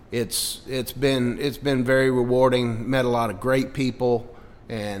it's been very rewarding. Met a lot of great people,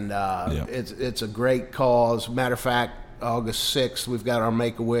 and it's a great cause. Matter of fact, August 6th, we've got our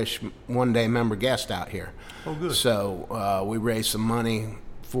Make-A-Wish one-day member guest out here. Oh, good. So we raised some money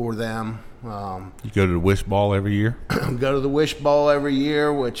for them. You go to the Wish Ball every year? Go to the Wish Ball every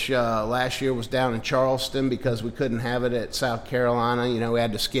year, which last year was down in Charleston because we couldn't have it at South Carolina. We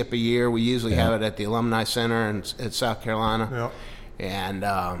had to skip a year. We usually have it at the Alumni Center at South Carolina. Yeah.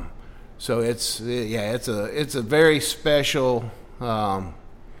 And so it's a very special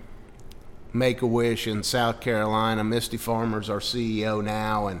Make-A-Wish in South Carolina. Misty Farmer's our CEO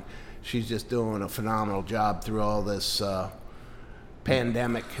now, and she's just doing a phenomenal job through all this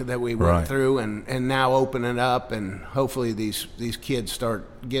pandemic that we went through, and now opening up, and hopefully these kids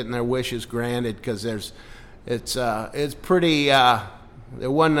start getting their wishes granted, because it's pretty there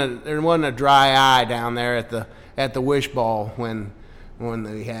wasn't a dry eye down there at the Wish Ball when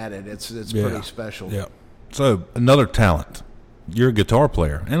they had it. It's pretty special. Yeah. So another talent, you're a guitar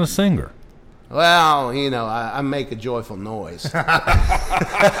player and a singer. Well, I make a joyful noise. I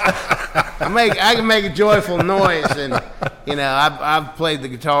can make a joyful noise, and I've played the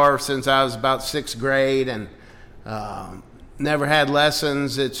guitar since I was about 6th grade, and never had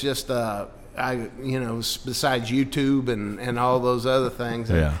lessons. It's just besides YouTube and all those other things,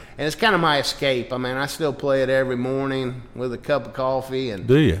 and it's kind of my escape. I mean, I still play it every morning with a cup of coffee. And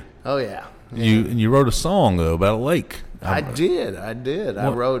do you? Oh yeah. You wrote a song though about a lake. I did. I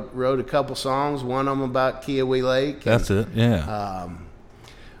wrote a couple songs. One of them about Kiowee Lake. That's it. Yeah.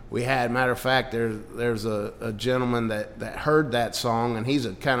 We had, matter of fact, there's a gentleman that heard that song, and he's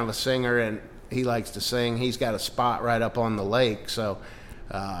a kind of a singer, and he likes to sing. He's got a spot right up on the lake, so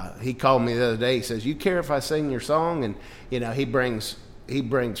he called me the other day. He says, "You care if I sing your song?" And he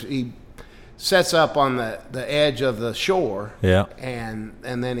sets up on the edge of the shore. Yeah. And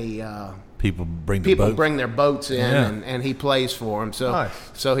then he People bring their boats in, and he plays for them. So nice.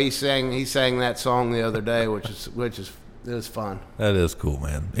 So he sang that song the other day, which is it was fun. That is cool,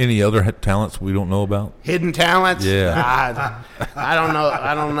 man. Any other talents we don't know about? Hidden talents? Yeah. I don't know.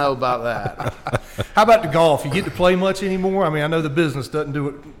 I don't know about that. How about the golf? You get to play much anymore? I mean, I know the business doesn't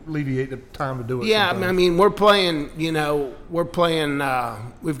alleviate the time to do it. Yeah, sometimes. I mean, we're playing.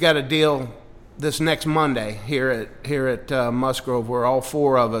 We've got a deal this next Monday here at Musgrove, where all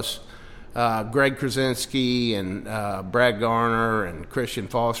four of us, Greg Krasinski and Brad Garner and Christian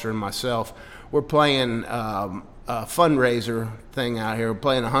Foster and myself, we're playing a fundraiser thing out here. We're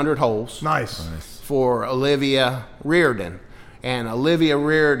playing 100 holes. Nice. For Olivia Reardon. And Olivia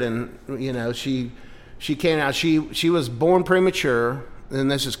Reardon, she came out. She was born premature,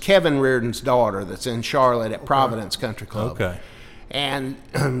 and this is Kevin Reardon's daughter that's in Charlotte at Providence Country Club. Okay. And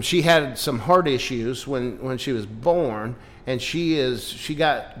she had some heart issues when she was born, and she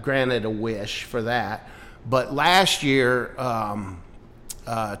got granted a wish for that. But last year,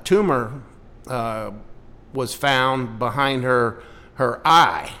 tumor was found behind her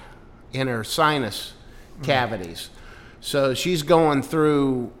eye, in her sinus cavities. So she's going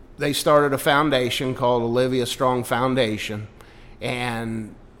through. They started a foundation called Olivia Strong Foundation,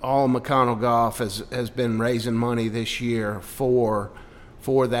 and all of McConnell Golf has been raising money this year for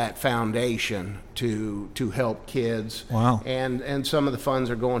that foundation to help kids. Wow. And some of the funds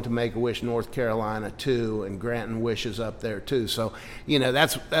are going to Make-A-Wish North Carolina too, and granting wishes up there too. So,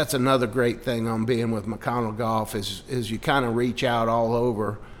 that's another great thing on being with McConnell Golf is you kind of reach out all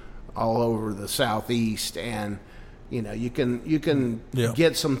over the Southeast, and you can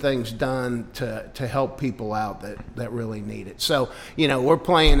get some things done to help people out that really need it. So, we're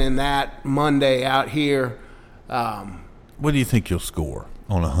playing in that Monday out here. What do you think you'll score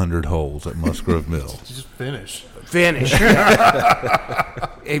on 100 holes at Musgrove Mill? Just finish. Finish.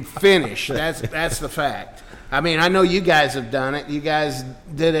 A finish. That's the fact. I mean, I know you guys have done it. You guys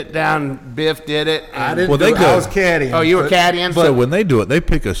did it down. Biff did it. I didn't. I was caddying. Oh, you were caddying. So when they do it, they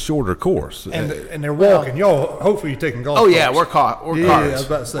pick a shorter course, and they're walking. Y'all, hopefully, you're taking golf. Oh yeah, carts. we're carts. Yeah, I was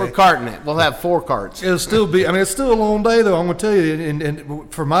about to say. We're carting it. We'll have 4 carts. It'll still be. I mean, it's still a long day, though. I'm going to tell you. And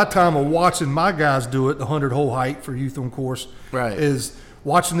for my time of watching my guys do it, the 100-hole hike for youth on course, right, is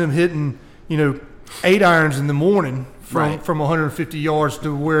watching them hitting, 8 irons in the morning. From 150 yards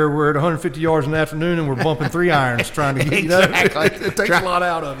to where we're at 150 yards in the afternoon, and we're bumping 3 irons trying to get exactly. It takes a lot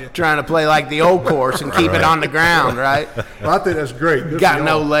out of you. Trying to play like the old course and keep it on the ground, right? Well, I think that's great. Good Got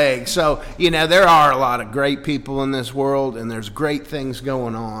no legs. So, there are a lot of great people in this world, and there's great things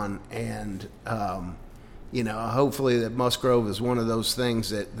going on. And, hopefully that Musgrove is one of those things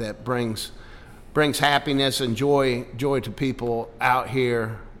that brings happiness and joy to people out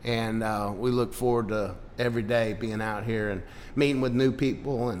here. And we look forward to every day being out here and meeting with new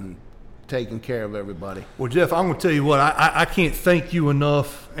people and taking care of everybody. Well, Jeff, I'm going to tell you what, I can't thank you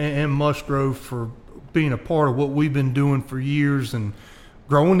enough and Musgrove for being a part of what we've been doing for years and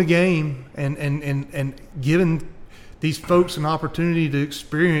growing the game and giving these folks an opportunity to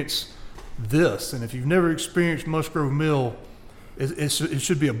experience this. And if you've never experienced Musgrove Mill, it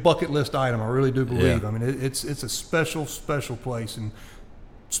should be a bucket list item. I really do believe. Yeah. I mean, it's a special, special place, and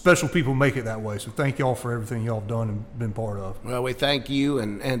special people make it that way. So thank y'all for everything y'all have done and been part of. Well, we thank you,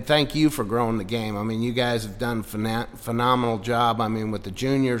 and thank you for growing the game. I mean, you guys have done a phenomenal job. I mean, with the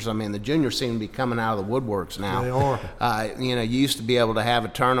juniors, the juniors seem to be coming out of the woodworks now. They are. You used to be able to have a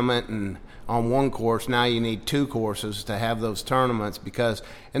tournament and on one course. Now you need 2 courses to have those tournaments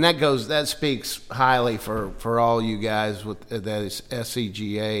that speaks highly for all you guys with that is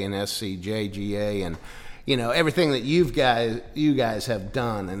SCGA and SCJGA and everything that you guys have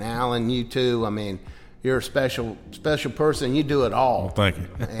done. And Alan, you too. I mean, you're a special person. You do it all. Well, thank you.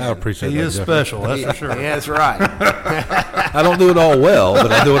 I appreciate that. He is special, that's for sure. Yeah, that's right. I don't do it all well,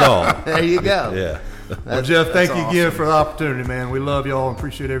 but I do it all. There you go. Yeah. Well, Jeff, thank you again awesome. for the opportunity, man. We love y'all and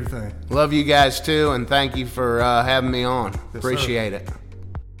appreciate everything. Love you guys too, and thank you for having me on. Yes, Appreciate sir. it.